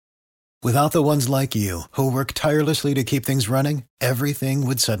Without the ones like you, who work tirelessly to keep things running, everything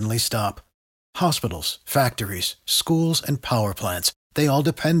would suddenly stop. Hospitals, factories, schools, and power plants, they all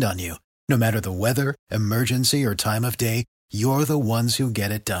depend on you. No matter the weather, emergency, or time of day, you're the ones who get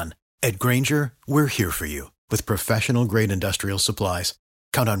it done. At Grainger, we're here for you with professional-grade industrial supplies.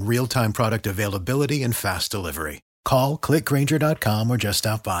 Count on real-time product availability and fast delivery. Call, clickgrainger.com, or just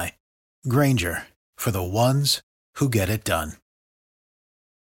stop by. Grainger, for the ones who get it done.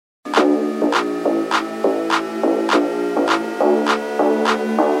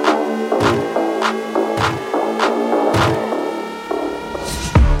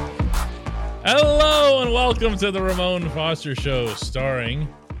 Hello and welcome to the Ramon Foster Show,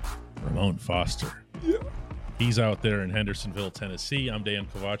 starring Ramon Foster. Yeah. He's out there in Hendersonville, Tennessee. I'm Dejan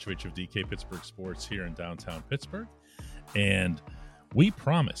Kovacevic of DK Pittsburgh Sports here in downtown Pittsburgh. And we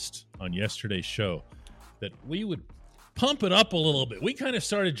promised on yesterday's show that we would pump it up a little bit. We kind of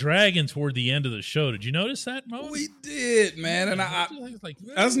started dragging toward the end of the show. Did you notice that, Mo? We did, man. And I like,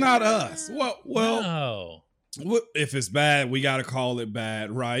 that's not us. Well, no. If it's bad, we got to call it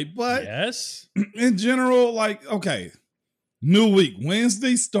bad, right? But yes, in general, like, okay, new week.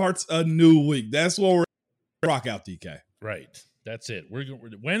 Wednesday starts a new week. That's what we're rock out, DK. Right. That's it. We're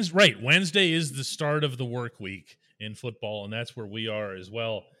Wednesday. Right. Wednesday is the start of the work week in football, and that's where we are as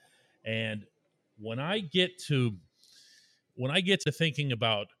well. And when I get to thinking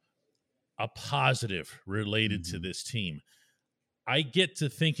about a positive related to this team, I get to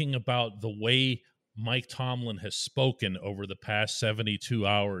thinking about the way Mike Tomlin has spoken over the past 72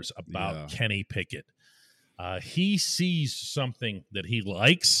 hours about Kenny Pickett. He sees something that he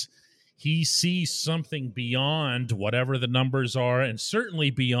likes. He sees something beyond whatever the numbers are, and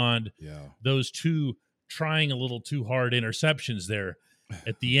certainly beyond those two trying a little too hard interceptions there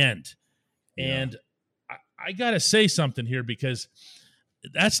at the end. And I got to say something here, because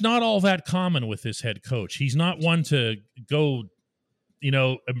that's not all that common with this head coach. He's not one to go,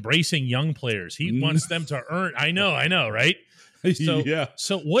 embracing young players. He wants them to earn. I know, right?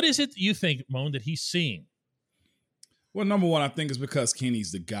 So what is it that you think, Moan, that he's seeing? Well, number one, I think it's because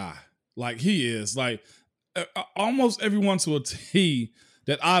Kenny's the guy. Like, he is. Like, almost everyone to a T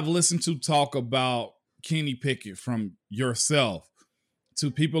that I've listened to talk about Kenny Pickett, from yourself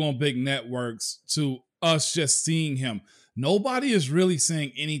to people on big networks to us just seeing him, nobody is really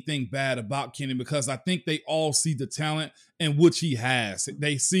saying anything bad about Kenny, because I think they all see the talent in which he has.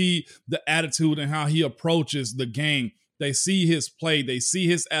 They see the attitude and how he approaches the game. They see his play. They see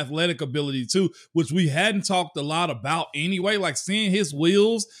his athletic ability too, which we hadn't talked a lot about anyway, like seeing his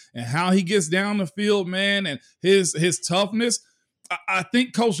wheels and how he gets down the field, man, and his toughness. I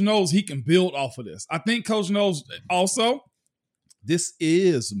think Coach knows he can build off of this. I think Coach knows also, this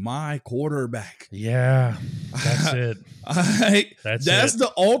is my quarterback. Yeah, that's it. That's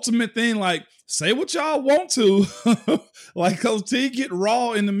the ultimate thing. Like, say what y'all want to. Like, Coach T get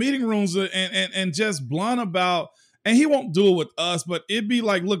raw in the meeting rooms and just blunt about, and he won't do it with us, but it'd be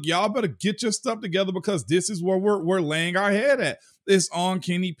like, look, y'all better get your stuff together, because this is where we're laying our head at. It's on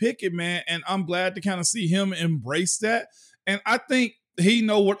Kenny Pickett, man. And I'm glad to kind of see him embrace that. And I think he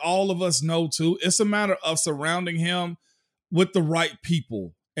know what all of us know too. It's a matter of surrounding him with the right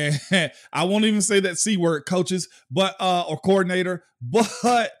people. And I won't even say that C word, coaches, but or coordinator,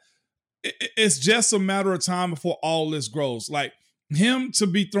 but it's just a matter of time before all this grows. Like, him to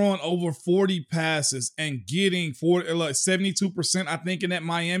be throwing over 40 passes and getting 72%, I think, in that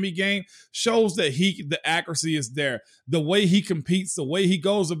Miami game, shows that the accuracy is there. The way he competes, the way he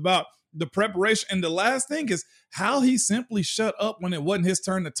goes about the preparation. And the last thing is how he simply shut up when it wasn't his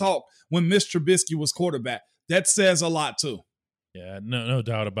turn to talk when Mitch Trubisky was quarterback. That says a lot too. Yeah, no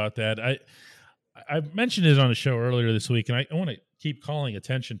doubt about that. I mentioned it on a show earlier this week, and I want to keep calling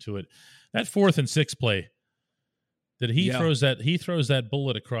attention to it. That 4th and 6 play that he throws that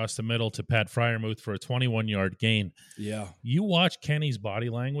bullet across the middle to Pat Freiermuth for a 21-yard gain. Yeah. You watch Kenny's body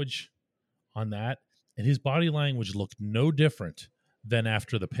language on that, and his body language looked no different than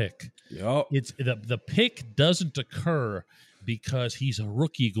after the pick. Yep. It's the pick doesn't occur because he's a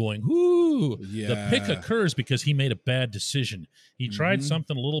rookie going, whoo. Yeah. The pick occurs because he made a bad decision. He tried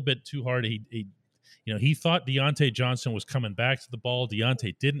something a little bit too hard. He thought Deontay Johnson was coming back to the ball.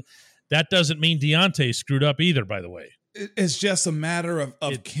 Deontay didn't. That doesn't mean Deontay screwed up either, by the way. It's just a matter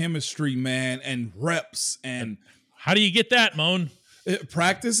of chemistry, man, and reps. And how do you get that, Moan?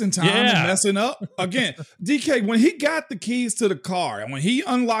 Practice and time and messing up. Again, DK, when he got the keys to the car and when he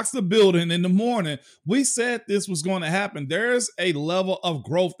unlocks the building in the morning, we said this was going to happen. There's a level of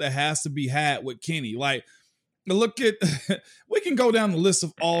growth that has to be had with Kenny. Like, look at, we can go down the list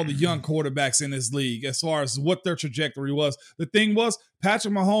of all the young quarterbacks in this league as far as what their trajectory was. The thing was,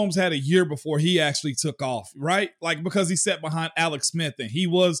 Patrick Mahomes had a year before he actually took off, right? Like, because he sat behind Alex Smith and he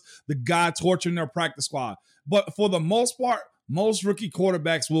was the guy torturing their practice squad. But for the most part, most rookie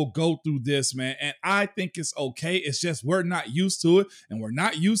quarterbacks will go through this, man. And I think it's okay. It's just we're not used to it. And we're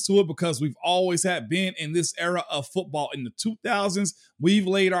not used to it because we've always been in this era of football. In the 2000s, we've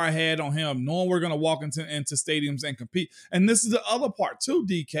laid our head on him, knowing we're going to walk into stadiums and compete. And this is the other part too,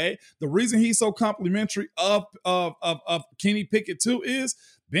 DK. The reason he's so complimentary of Kenny Pickett too is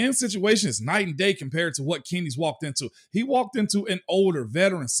Ben's situation is night and day compared to what Kenny's walked into. He walked into an older,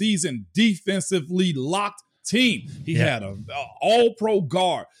 veteran, seasoned, defensively locked team. He had a all-pro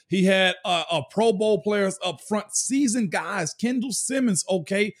guard. He had a Pro Bowl players up front, seasoned guys, Kendall Simmons,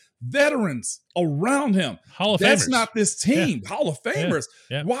 okay, veterans around him. Hall of That's Famers. Not this team. Hall of Famers.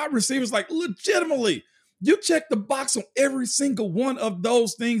 Wide receivers, like legitimately. You check the box on every single one of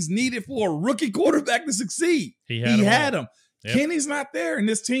those things needed for a rookie quarterback to succeed. He had them. Yep. Kenny's not there, and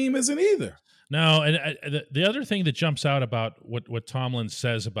this team isn't either. No, and the other thing that jumps out about what Tomlin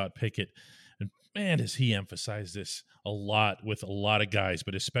says about Pickett, and man, does he emphasize this a lot with a lot of guys,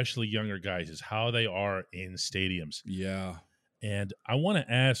 but especially younger guys, is how they are in stadiums. Yeah. And I want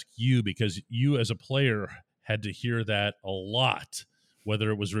to ask you, because you as a player had to hear that a lot,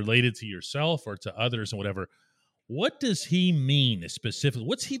 whether it was related to yourself or to others and whatever. What does he mean specifically?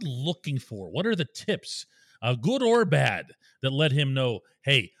 What's he looking for? What are the tips, good or bad, that let him know,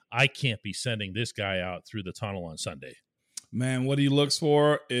 hey, I can't be sending this guy out through the tunnel on Sunday? Man, what he looks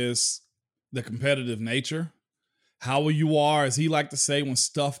for is the competitive nature, how you are, as he like to say, when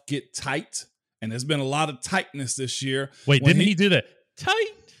stuff get tight. And there's been a lot of tightness this year. Wait, didn't he do that?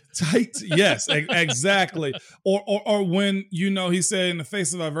 Tight, yes, exactly. Or when, he said, in the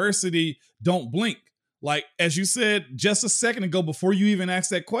face of adversity, don't blink. Like, as you said just a second ago, before you even asked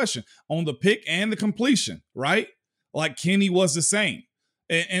that question, on the pick and the completion, right? Like, Kenny was the same.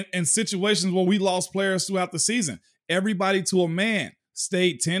 And situations where we lost players throughout the season, everybody to a man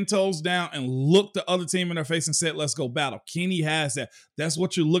stayed 10 toes down and looked the other team in their face and said, let's go battle. Kenny has that. That's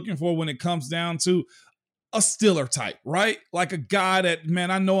what you're looking for when it comes down to a Steeler type, right? Like a guy that,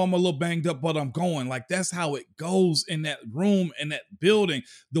 man, I know I'm a little banged up, but I'm going. Like, that's how it goes in that room, in that building,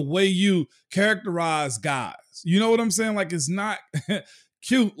 the way you characterize guys. You know what I'm saying? Like, it's not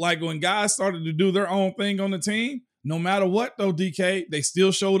cute. Like, when guys started to do their own thing on the team, no matter what, though, DK, they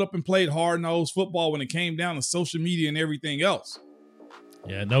still showed up and played hard-nosed football when it came down to social media and everything else.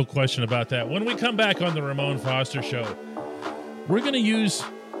 Yeah, no question about that. When we come back on the Ramon Foster Show, we're going to use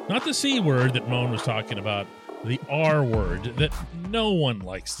not the C word that Ramon was talking about, the R word that no one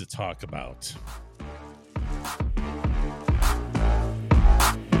likes to talk about.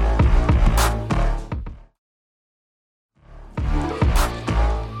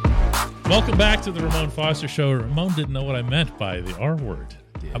 Welcome back to the Ramon Foster Show. Ramon didn't know what I meant by the R word.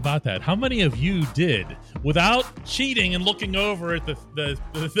 How about that? How many of you did, without cheating and looking over at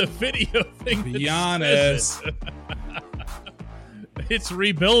the video thing? Be honest. It's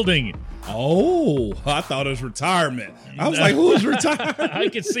rebuilding. Oh, I thought it was retirement. I was like, who's retired? I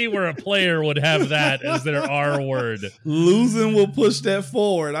could see where a player would have that as their R word. Losing will push that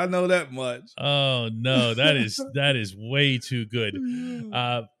forward. I know that much. Oh, no, that is way too good.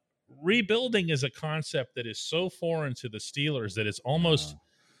 Rebuilding is a concept that is so foreign to the Steelers that it's almost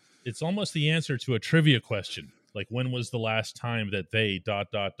the answer to a trivia question. Like, when was the last time that they ...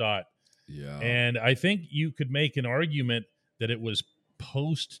 Yeah. And I think you could make an argument that it was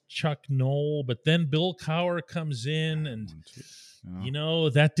post Chuck Noll, but then Bill Cowher comes in and,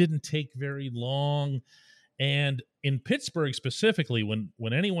 that didn't take very long. And in Pittsburgh specifically,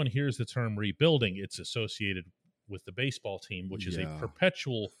 when anyone hears the term rebuilding, it's associated with the baseball team, which is a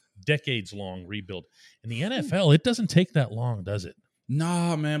perpetual, decades-long rebuild. In the NFL, it doesn't take that long, does it?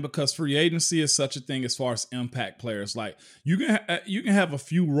 Nah, man, because free agency is such a thing as far as impact players. Like, you can have a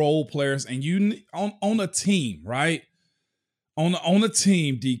few role players, and you on a team, right? On a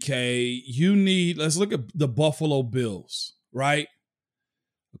team, DK, you need, let's look at the Buffalo Bills, right?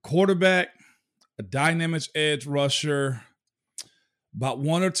 A quarterback, a dynamic edge rusher, about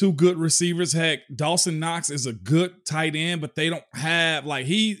one or two good receivers. Heck, Dawson Knox is a good tight end, but they don't have, like,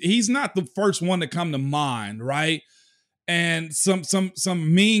 he's not the first one to come to mind, right? And some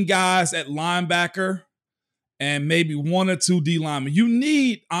mean guys at linebacker and maybe one or two D linemen. You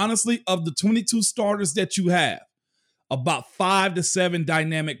need, honestly, of the 22 starters that you have, about 5 to 7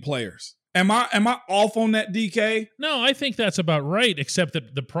 dynamic players. Am I off on that, DK? No, I think that's about right, except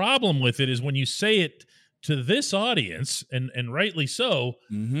that the problem with it is when you say it to this audience, and rightly so,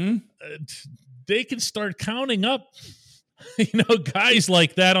 they can start counting up, guys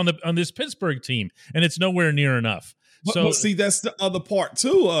like that on this Pittsburgh team, and it's nowhere near enough. But see, that's the other part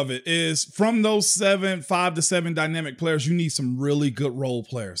too of it is from those 5 to 7 dynamic players, you need some really good role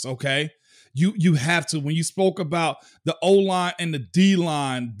players. Okay. You have to, when you spoke about the O-line and the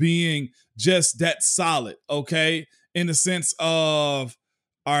D-line being just that solid, okay, in the sense of,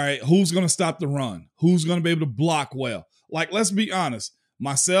 all right, who's going to stop the run? Who's going to be able to block well? Like, let's be honest,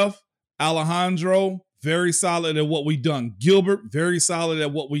 myself, Alejandro, very solid at what we done. Gilbert, very solid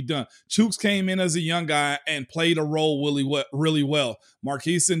at what we done. Chooks came in as a young guy and played a role really well.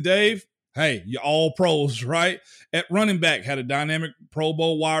 Marquise and Dave, hey, you're all pros, right? At running back, had a dynamic Pro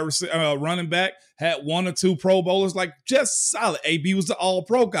Bowl wide receiver, running back, had 1 or 2 Pro Bowlers, like just solid. AB was the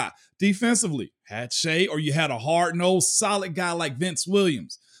all-pro guy. Defensively, had Shea, or you had a hard-nosed, solid guy like Vince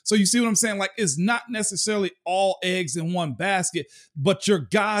Williams. So you see what I'm saying? Like, it's not necessarily all eggs in one basket, but your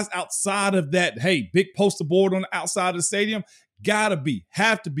guys outside of that, hey, big poster board on the outside of the stadium,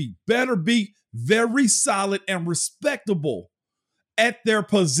 have to be, better be very solid and respectable at their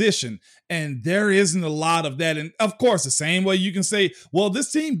position. And there isn't a lot of that. And of course, the same way you can say, well,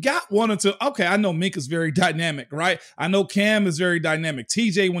 this team got 1 or 2. Okay, I know Minka's very dynamic, right? I know Cam is very dynamic.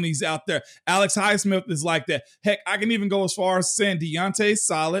 TJ, when he's out there, Alex Highsmith is like that. Heck, I can even go as far as saying Deontay's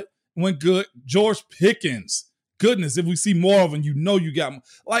solid, went good. George Pickens, goodness, if we see more of him, you got him.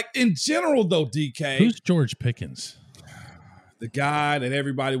 Like, in general, though, DK. Who's George Pickens? The guy that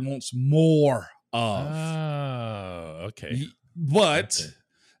everybody wants more of. Oh, okay. But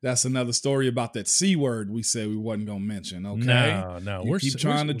that's another story about that C word we said we wasn't going to mention, okay? No. We're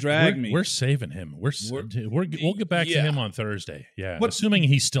trying to drag me. We're saving him. We'll get back to him on Thursday. Yeah, but assuming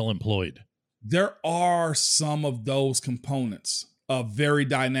he's still employed. There are some of those components of very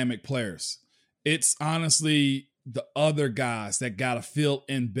dynamic players. It's honestly the other guys that got to fill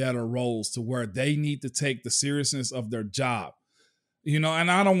in better roles to where they need to take the seriousness of their job. And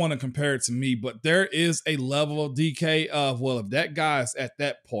I don't want to compare it to me, but there is a level of DK of, well, if that guy's at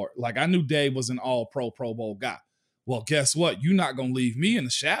that part, like I knew Dave was an all-pro Pro Bowl guy. Well, guess what? You're not going to leave me in the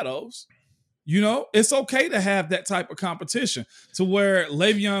shadows. It's okay to have that type of competition to where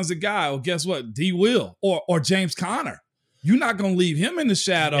Le'Veon's a guy, or guess what? D. Will or James Conner. You're not going to leave him in the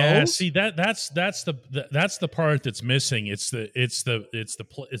shadows. Yeah, see that's the part that's missing. It's the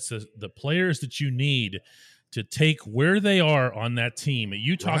players that you need to take where they are on that team.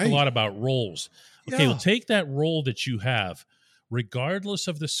 You talk a lot about roles. Okay, well, take that role that you have, regardless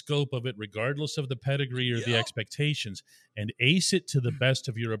of the scope of it, regardless of the pedigree or the expectations, and ace it to the best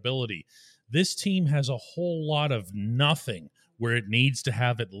of your ability. This team has a whole lot of nothing where it needs to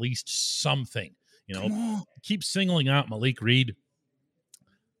have at least something. Keep singling out Malik Reed,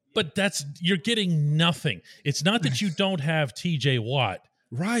 but you're getting nothing. It's not that you don't have TJ Watt.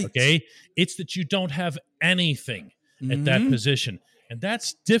 Right. Okay. It's that you don't have anything at that position. And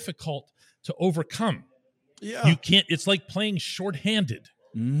that's difficult to overcome. Yeah. You can't, it's like playing shorthanded.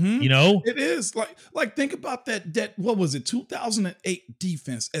 It is like think about that what was it, 2008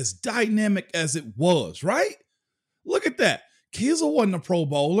 defense, as dynamic as it was, right? Look at that. Kiesel wasn't a Pro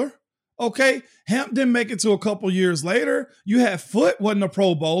Bowler. Okay, Hamp didn't make it to a couple years later. You had Foote wasn't a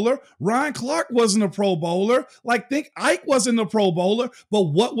Pro Bowler. Ryan Clark wasn't a Pro Bowler. Like, think Ike wasn't a Pro Bowler. But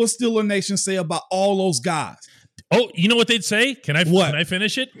what will Steeler Nation say about all those guys? Oh, you know what they'd say? Can I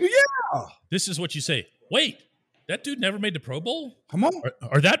finish it? Yeah. This is what you say. Wait, that dude never made the Pro Bowl? Come on.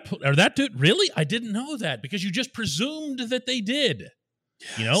 Or that dude, really? I didn't know that because you just presumed that they did.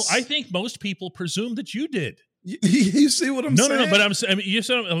 Yes. I think most people presume that you did. You see what I'm saying? No, but you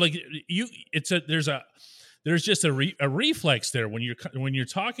said like you. There's just a reflex there when you're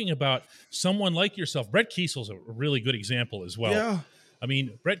talking about someone like yourself. Brett Kiesel's a really good example as well. Yeah, I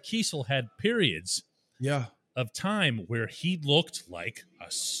mean, Brett Kiesel had periods. Of time where he looked like a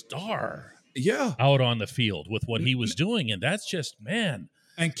star. Out on the field with what he was doing, and that's just man.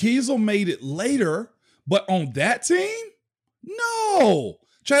 And Kiesel made it later, but on that team, no.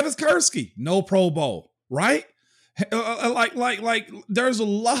 Travis Kersky, no Pro Bowl. Right? Like there's a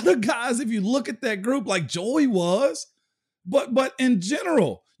lot of guys, if you look at that group, like Joey was, but in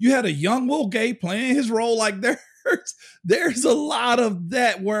general, you had a young Will Gay playing his role. Like there's a lot of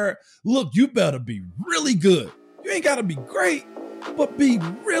that where, look, you better be really good. You ain't got to be great, but be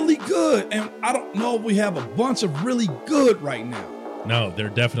really good. And I don't know if we have a bunch of really good right now. No, there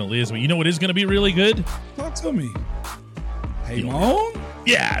definitely is. But you know what is going to be really good? Talk to me. Hey, Moan?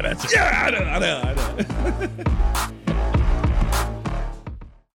 Yeah, that's it. Yeah, I know.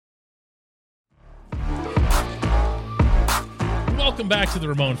 Welcome back to the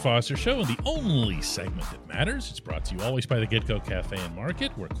Ramon Foster Show, and the only segment that matters. It's brought to you always by the Get-Go Cafe and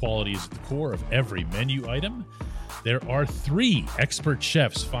Market, where quality is at the core of every menu item. There are 3 expert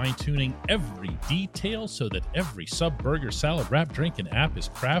chefs fine-tuning every detail so that every sub, burger, salad, wrap, drink, and app is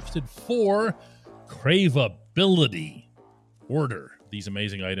crafted for craveability. Order these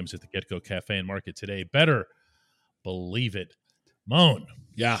amazing items at the Get-Go Cafe and Market today. Better believe it. Moan.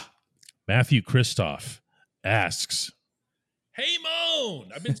 Yeah. Matthew Christoph asks, hey, Moan,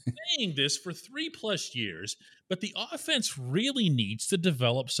 I've been saying this for 3+ years, but the offense really needs to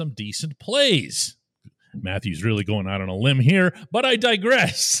develop some decent plays. Matthew's really going out on a limb here, but I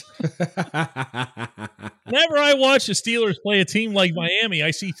digress. Whenever I watch the Steelers play a team like Miami,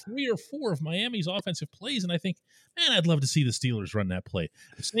 I see 3 or 4 of Miami's offensive plays, and I think, man, I'd love to see the Steelers run that play.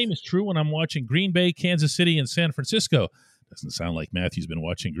 The same is true when I'm watching Green Bay, Kansas City, and San Francisco. Doesn't sound like Matthew's been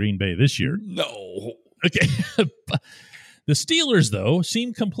watching Green Bay this year. No. Okay. The Steelers, though,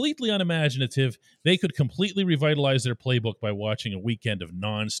 seem completely unimaginative. They could completely revitalize their playbook by watching a weekend of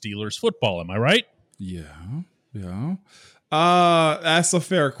non-Steelers football. Am I right? Yeah. That's a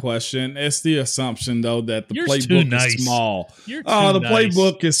fair question. It's the assumption, though, that the playbook is small. The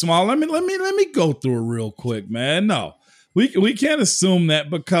playbook is small. Let me go through it real quick, man. No, we can't assume that,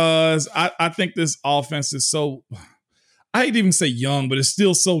 because I think this offense is so, I hate to even say young, but it's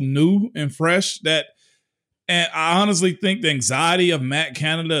still so new and fresh that. And I honestly think the anxiety of Matt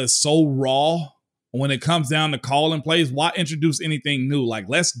Canada is so raw when it comes down to calling plays. Why introduce anything new? Like,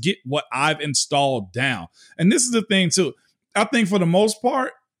 let's get what I've installed down. And this is the thing, too. I think for the most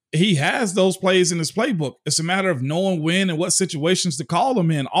part, he has those plays in his playbook. It's a matter of knowing when and what situations to call them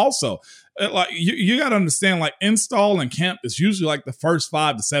in also. Like, you got to understand, like, install and camp is usually like the first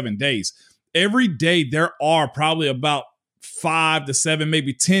 5 to 7 days. Every day there are probably about 5 to 7,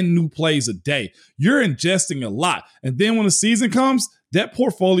 maybe 10 new plays a day. You're ingesting a lot. And then when the season comes, that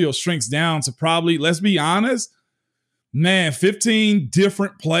portfolio shrinks down to probably, let's be honest, man, 15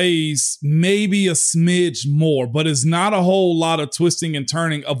 different plays, maybe a smidge more, but it's not a whole lot of twisting and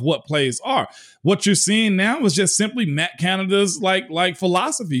turning of what plays are. What you're seeing now is just simply Matt Canada's like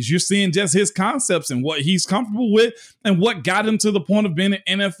philosophies. You're seeing just his concepts and what he's comfortable with and what got him to the point of being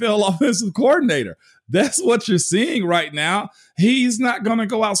an NFL offensive coordinator. That's what you're seeing right now. He's not going to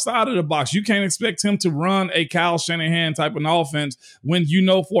go outside of the box. You can't expect him to run a Kyle Shanahan type of offense when you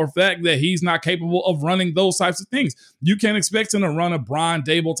know for a fact that he's not capable of running those types of things. You can't expect him to run a Brian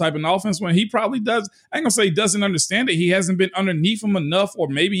Dable type of offense when he probably does. I ain't going to say he doesn't understand it. He hasn't been underneath him enough, or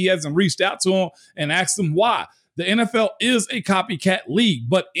maybe he hasn't reached out to him and asked him why. The NFL is a copycat league,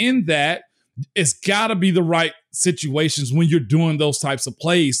 but in that, it's got to be the right situations when you're doing those types of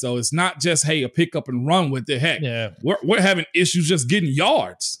plays. So it's not just, hey, a pick up and run with it. Heck, yeah. We're having issues just getting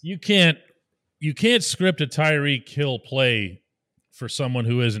yards. You can't script a Tyreek Hill play for someone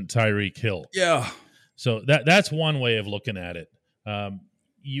who isn't Tyreek Hill. Yeah. So that's one way of looking at it.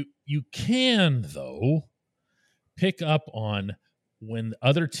 You can, though, pick up on when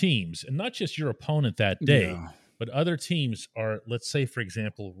other teams, and not just your opponent that day, but other teams are, let's say, for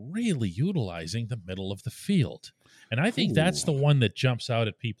example, really utilizing the middle of the field. And I think that's the one that jumps out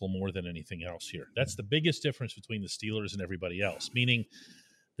at people more than anything else here. That's the biggest difference between the Steelers and everybody else, meaning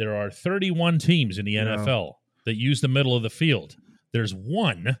there are 31 teams in the NFL that use the middle of the field. There's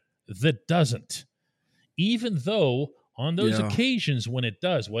one that doesn't. Even though on those occasions when it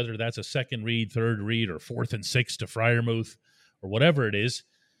does, whether that's a second read, third read, or 4th and 6 to Freiermuth or whatever it is,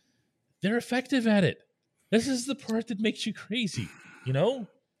 they're effective at it. This is the part that makes you crazy, you know?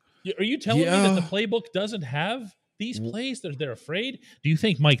 Are you telling me that the playbook doesn't have these plays? They're afraid? Do you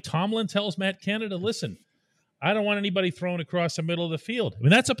think Mike Tomlin tells Matt Canada, listen, I don't want anybody thrown across the middle of the field? I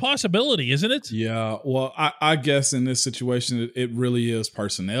mean, that's a possibility, isn't it? Yeah, well, I guess in this situation, it really is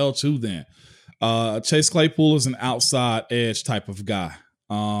personnel too then. Chase Claypool is an outside edge type of guy.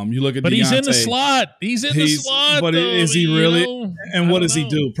 You look at, but Deontay, he's in the slot. He's in the slot. But though, is he really? And what does he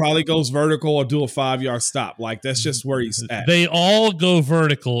do? Probably goes vertical or do a 5-yard stop. Like, that's just where he's at. They all go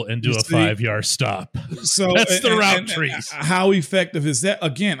vertical and do a 5-yard stop. So that's the route trees. How effective is that?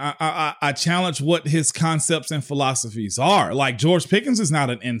 Again, I challenge what his concepts and philosophies are. Like, George Pickens is not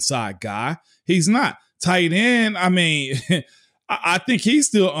an inside guy. He's not. Tight end, I mean, I think he's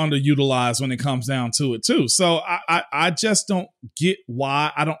still underutilized when it comes down to it too. So I just don't get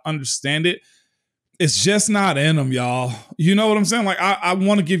why. I don't understand it. It's just not in them, y'all. You know what I'm saying? Like, I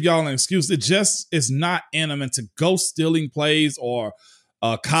want to give y'all an excuse. It just is not in them. And to go stealing plays or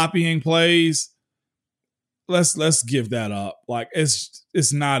copying plays, let's give that up. Like,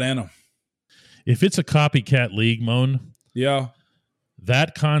 it's not in them. If it's a copycat league, Moan,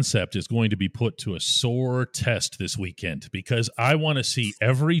 That concept is going to be put to a sore test this weekend because I want to see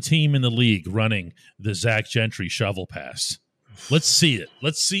every team in the league running the Zach Gentry shovel pass. Let's see it.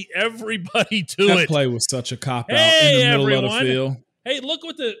 Let's see everybody do it. That play was such a cop-out Hey, in the middle everyone. of the field. Hey, look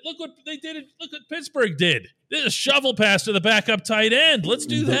what they did. Look what Pittsburgh did. This is a shovel pass to the backup tight end. Let's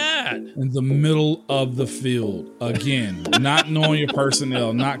do that. In the middle of the field. Again, not knowing your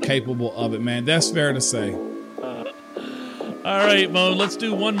personnel, not capable of it, man. That's fair to say. All right, Mo, let's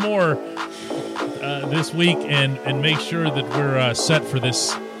do one more this week and make sure that we're set for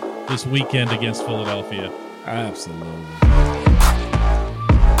this weekend against Philadelphia. Absolutely.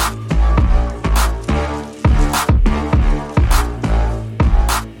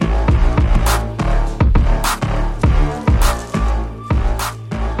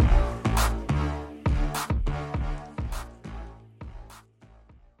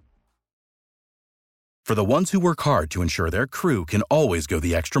 For the ones who work hard to ensure their crew can always go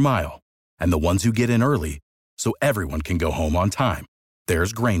the extra mile, and the ones who get in early so everyone can go home on time,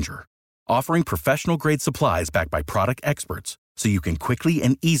 there's Grainger, offering professional-grade supplies backed by product experts so you can quickly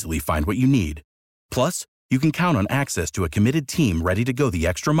and easily find what you need. Plus, you can count on access to a committed team ready to go the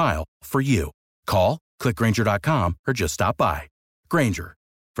extra mile for you. Call, click Grainger.com, or just stop by. Grainger,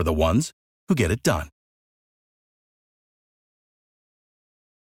 for the ones who get it done.